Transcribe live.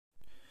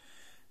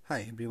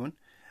Hi everyone.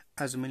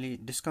 आज मैले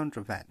discount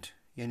र VAT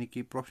यानी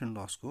कि प्रॉफिट एन्ड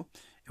लस को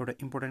एउटा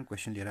इम्पोर्टेन्ट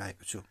क्वेशन लिएर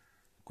आएको छु।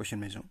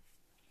 क्वेशनमा जाउँ।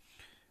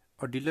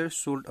 A dealer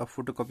sold a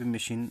photocopy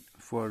machine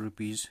for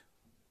rupees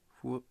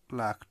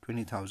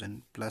 4,20,000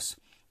 plus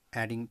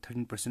adding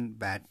 13%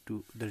 VAT to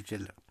the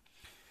retailer.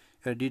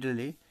 एउटा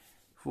डिलरले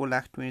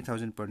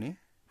 4,20,000 पर्ने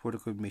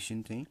फोटोकपी मेसिन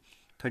चाहिँ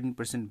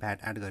 13% VAT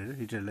एड गरेर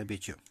रिटेलरलाई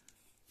बेच्यो।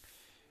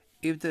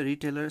 If the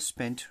retailer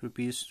spent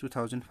rupees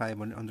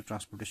 2,500 on the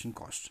transportation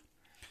cost,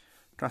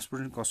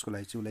 transportation कस्टको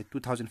लागि चाहिँ उसलाई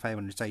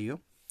 2,500 चाहियो।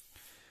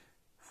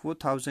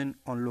 4,000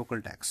 on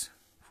local tax,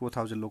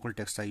 4,000 local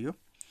tax चाहियो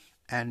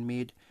and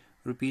made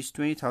rupees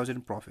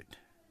 20,000 profit.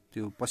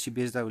 त्यो पछि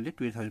बेच्दा उसले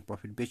 20,000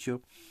 profit बेच्यो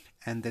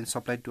and then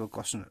supplied to a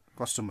customer.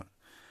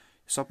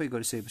 सबै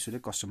गरिसकेपछि उसले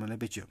कस्टमरलाई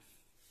बेच्यो।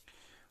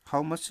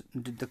 How much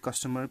did the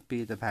customer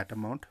pay the VAT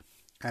amount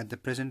at the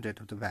present rate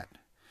of the VAT?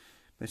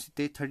 पछि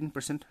त्यही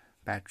 13%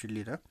 VAT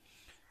लिएर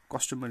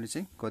कस्टमरले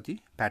चाहिँ कति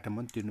VAT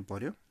amount तिर्नु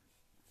पर्यो।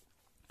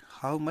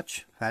 How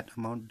much VAT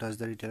amount does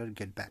the retailer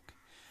get back?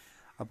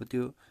 अब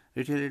त्यो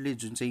रिटेलरले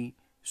जुन चाहिँ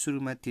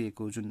सुरुमा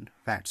तिरेको जुन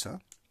VAT छ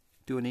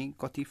त्यो नै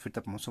कति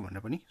फिर्ता पाउँछ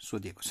भनेर पनि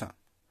सोधिएको छ।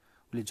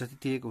 उसले जति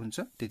तिरेको हुन्छ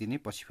त्यति नै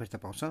पछि फिर्ता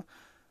पाउँछ,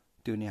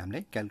 त्यो नै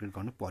हामीले क्याल्कुलेट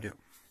गर्नु पर्यो।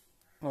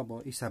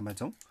 अब हिसाबमा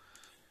जाउँ।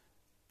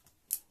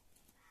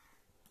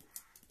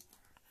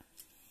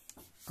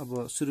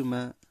 अब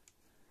सुरुमा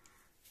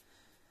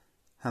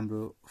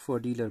हाम्रो फर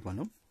डिलर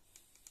भनौँ।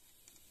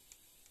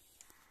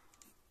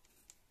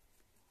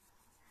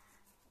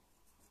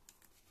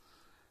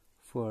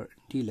 For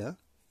dealer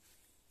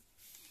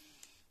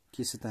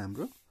के छ त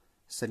हाम्रो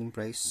सेलिङ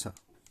प्राइस छ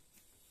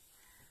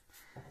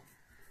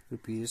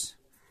रुपीस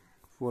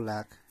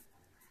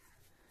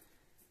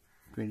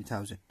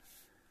 4,20,000।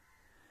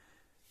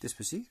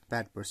 त्यसपछि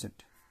VAT पर्सेन्ट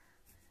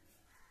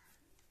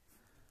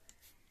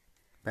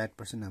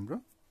हाम्रो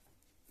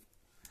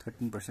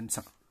 13% छ।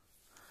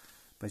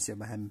 पछि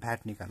अब हामी VAT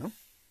निकालौँ।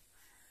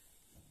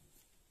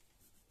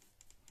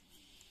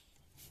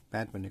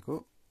 VAT भनेको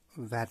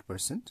VAT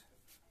पर्सेन्ट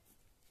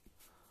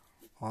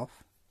of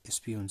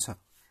SP हुन्छ।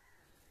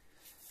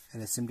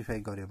 यसलाई सिम्प्लिफाई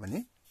गर्यो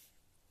भने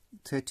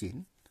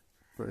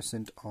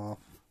 13% of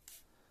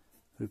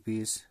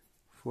rupees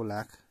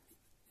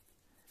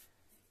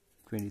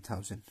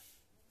 4,20,000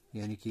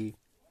 यानी कि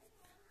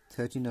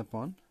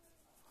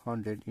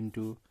 13/100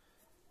 into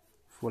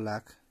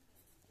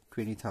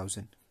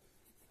 4,20,000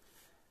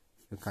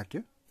 यो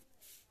काट्यो।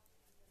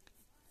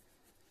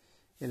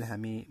 यसलाई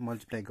हामी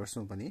मल्टिप्लाई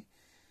गर्छौं भने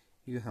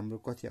यो हाम्रो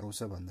कति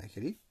आउँछ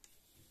भन्दाखेरि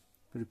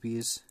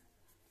रुपीस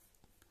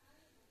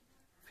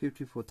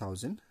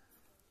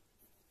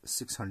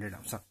 54,600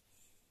 आउँछ।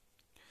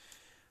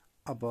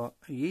 अब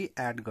यही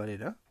एड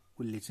गरेर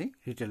उसले चाहिँ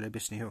रिटेलर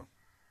बेच्ने हो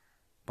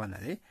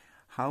भन्नाले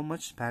how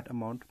much VAT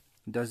amount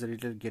does the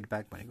retailer get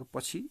back भनेको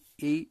पछि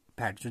यही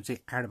VAT जुन चाहिँ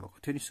एड भएको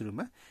थियो नि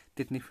सुरुमा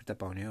त्यति नै फिर्ता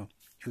पाउने हो।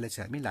 यसलाई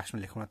चाहिँ हामी लास्टमा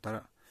लेखौँ तर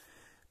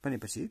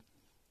भनेपछि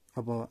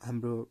अब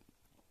हाम्रो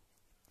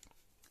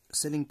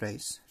सेलिङ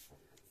प्राइस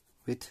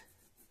विथ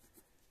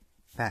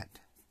VAT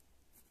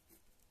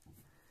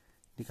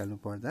निकाल्नु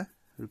पर्दा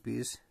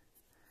रुपीस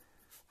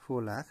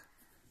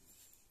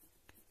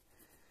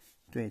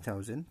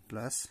 4,20,000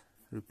 प्लस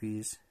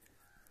रुपीस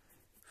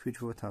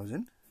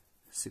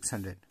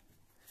 54,600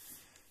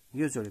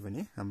 यो जोड्यो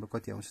भने हाम्रो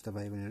कति आउँछ त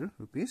भाइ बहिनीहरु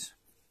रुपीस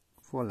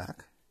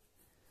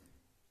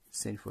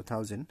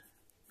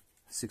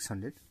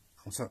 4,74,600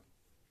 आउँछ।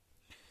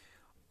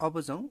 अब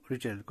जाउँ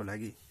रिटेलरको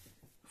लागि।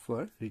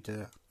 फर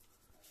रिटेलर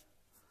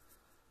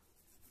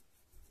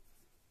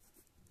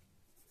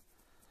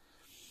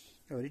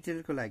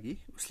रिटेलरको लागि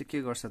उसले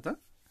के गर्छ त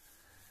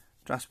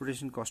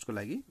ट्रान्सपोर्टेसन कस्टको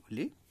लागि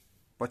उसले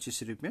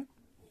 25 रुपैयाँ,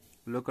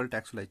 लोकल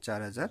ट्याक्सको लागि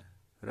 4,000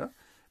 र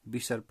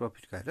 20,000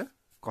 प्रॉफिट गरेर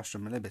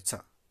कस्टमरलाई बेच्छ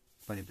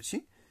भनेपछि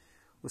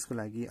उसको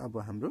लागि अब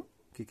हाम्रो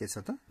के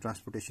छ त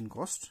ट्रान्सपोर्टेसन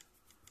कस्ट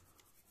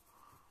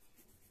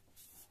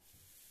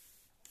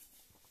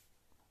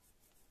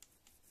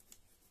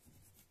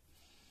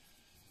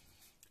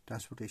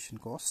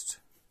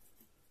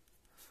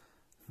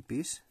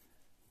रुपीस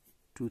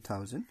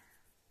 2,500।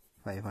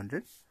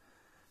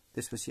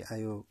 त्यसपछि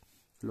आयो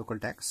लोकल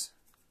ट्याक्स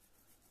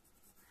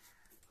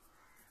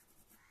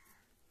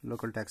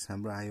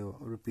हाम्रो आयो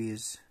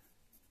रुपीस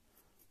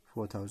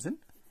 4,000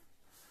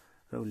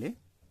 र उसले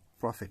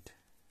प्रॉफिट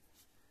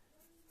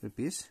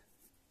रुपीस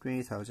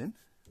 20,000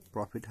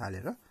 प्रॉफिट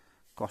हालेर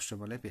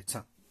कस्टमरलाई बेच्छ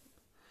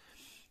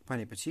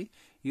भनेपछि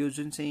यो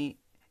जुन चाहिँ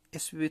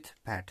एसपी विथ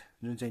VAT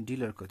जुन चाहिँ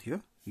डिलरको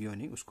थियो यो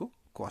नि उसको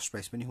कस्ट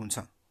प्राइस पनि हुन्छ।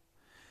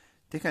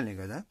 त्यसैले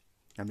गर्दा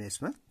हामीले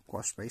यसमा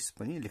कस्ट प्राइस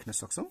पनि लेख्न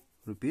सक्छौं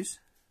रुपीस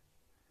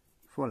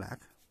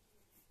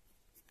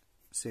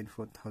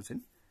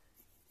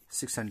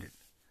 4,74,600।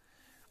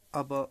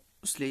 अब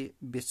उसले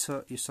बेच्छ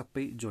यो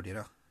सबै जोडेर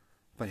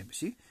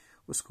भनेपछि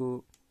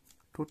उसको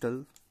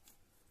टोटल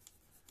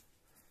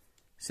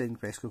सेलिङ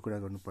प्राइसको कुरा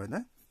गर्नु पर्दा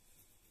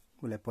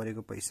उसलाई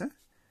परेको पैसा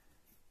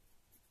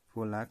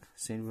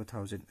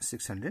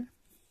 4,74,600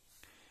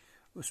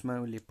 उसमा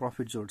उसले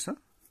प्रॉफिट जोड्छ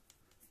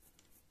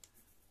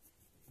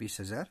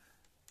 20,000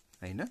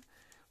 हैन,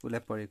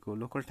 उसलाई परेको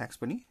लोकल ट्याक्स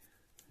पनि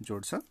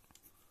जोड्छ र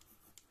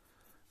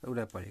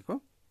उसलाई परेको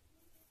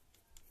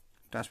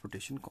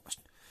ट्रान्सपोर्टेसन कस्ट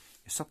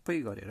यो सबै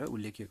गरेर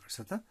उसले के गर्छ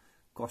त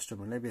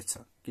कस्टमरलाई बेच्छ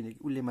किनकि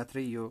उसले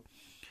मात्रै यो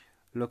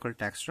लोकल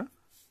ट्याक्स र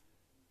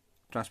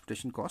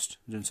ट्रान्सपोर्टेसन कस्ट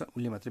जुन छ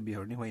उसले मात्रै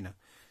बिहोर्ने होइन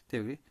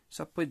त्यही भएर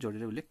सबै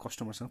जोडेर उसले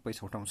कस्टमरसँग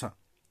पैसा उठाउँछ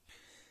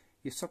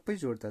यो सबै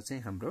जोड्दा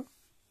चाहिँ हाम्रो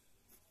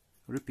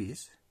रुपीस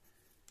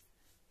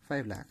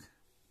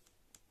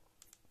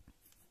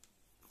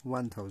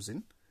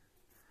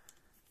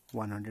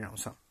 5,01,100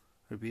 आउँछ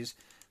रुपीस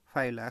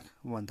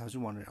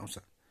 5,01,100 आउँछ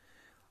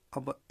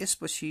अब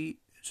यसपछि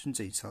जुन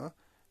चाहिँ छ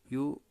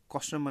यो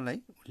कस्टमरलाई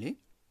उसले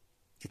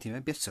यतिमा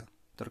बेच्छ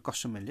तर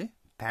कस्टमरले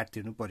भ्याट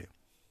तिर्नु पर्यो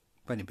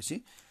भनेपछि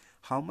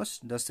how much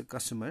does the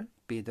customer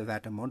pay the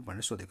VAT amount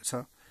भनेर सोधेको छ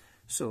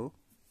सो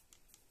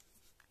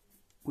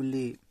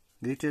उसले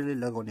रिटेलरले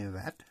लगाउने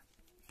भ्याट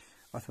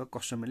अथवा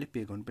कस्टमरले पे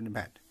गर्नुपर्ने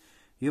भ्याट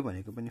यो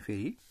भनेको पनि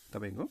फेरि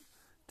तपाईको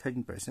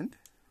 13%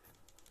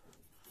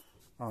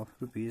 अफ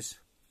रुपीस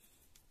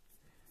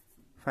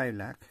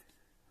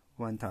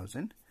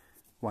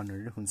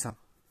 5,01,100 हुन्छ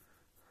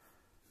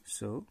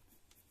सो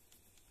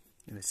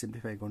यसलाई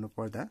सिम्प्लिफाई गर्नु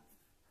पर्दा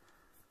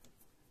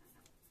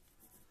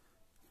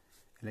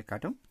यसलाई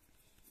काटौं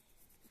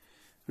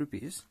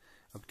रुपीस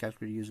अब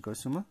क्याल्कुलेटर युज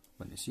गर्छु म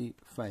भनेपछि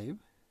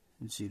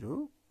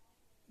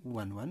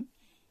 5,011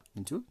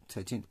 into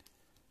 13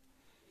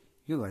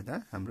 यो गर्दा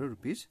हाम्रो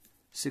रुपीस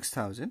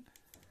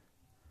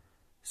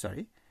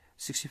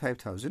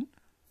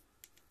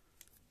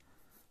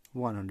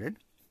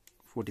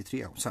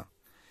 65,143 आउँछ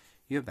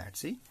यो भ्याट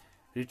चाहिँ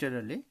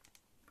रिटेलरले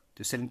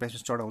त्यो सेलिङ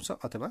प्राइसमा चढाउँछ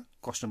अथवा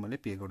कस्टमरले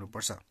पे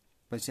गर्नुपर्छ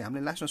पछि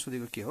हामीले लास्टमा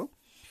सोधेको के हो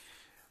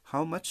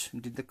how much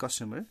did the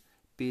customer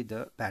pay the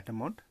VAT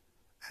amount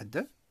at the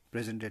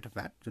present rate of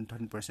VAT जुन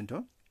 13% हो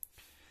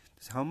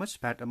how much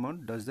VAT amount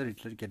does the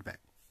retailer get back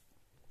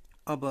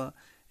अब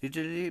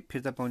रिटेलरले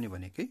फिर्ता पाउने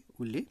भनेकै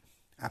उसले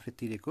आफूले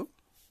तिरेको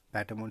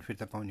भ्याट अमाउन्ट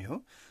फिर्ता पाउने हो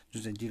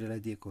जुन चाहिँ डिलरलाई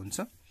दिएको हुन्छ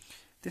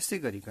त्यस्तै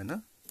गरिकन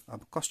अब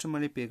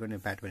कस्टमरले पे गर्ने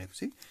भ्याट भनेको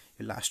चाहिँ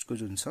यो लास्टको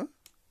जुन छ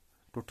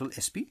टोटल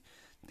एसपी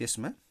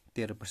त्यसमा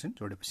 13%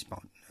 जोडेपछि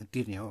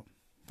तिर्ने हो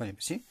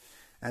भनेपछि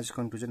एज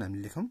कन्क्लुजन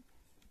हामीले लेखौं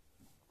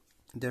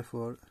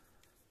therefore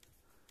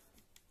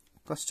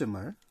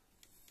customer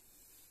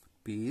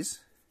pays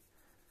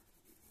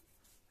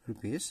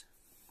rupees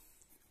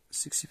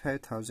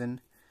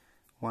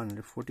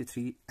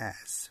 65,143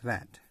 as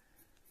VAT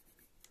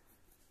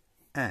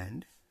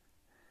and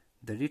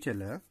the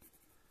retailer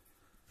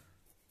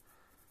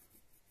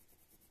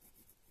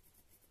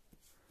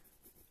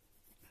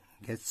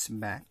gets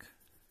back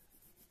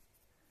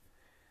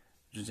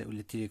जुन चाहिँ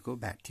उसले तिरेको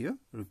भ्याट थियो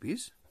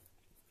रुपीस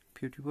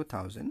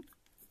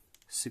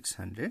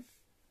 54,600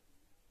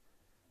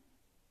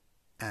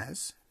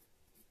 as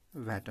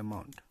VAT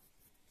amount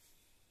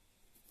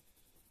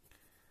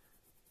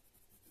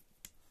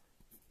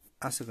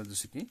आशा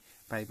गर्दछु कि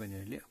भाइ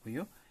बहिनीहरूले अब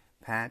यो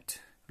VAT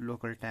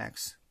local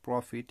tax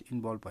profit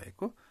involve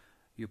भएको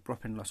यो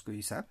प्रफिट एन्ड लसको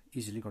हिसाब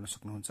इजिली गर्न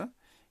सक्नुहुन्छ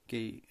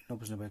केही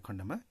नबुझ्नु भएको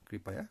खण्डमा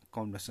कृपया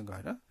कमेन्ट बक्समा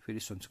गएर फेरि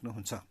सुन्न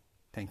सक्नुहुन्छ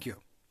थ्यांक यू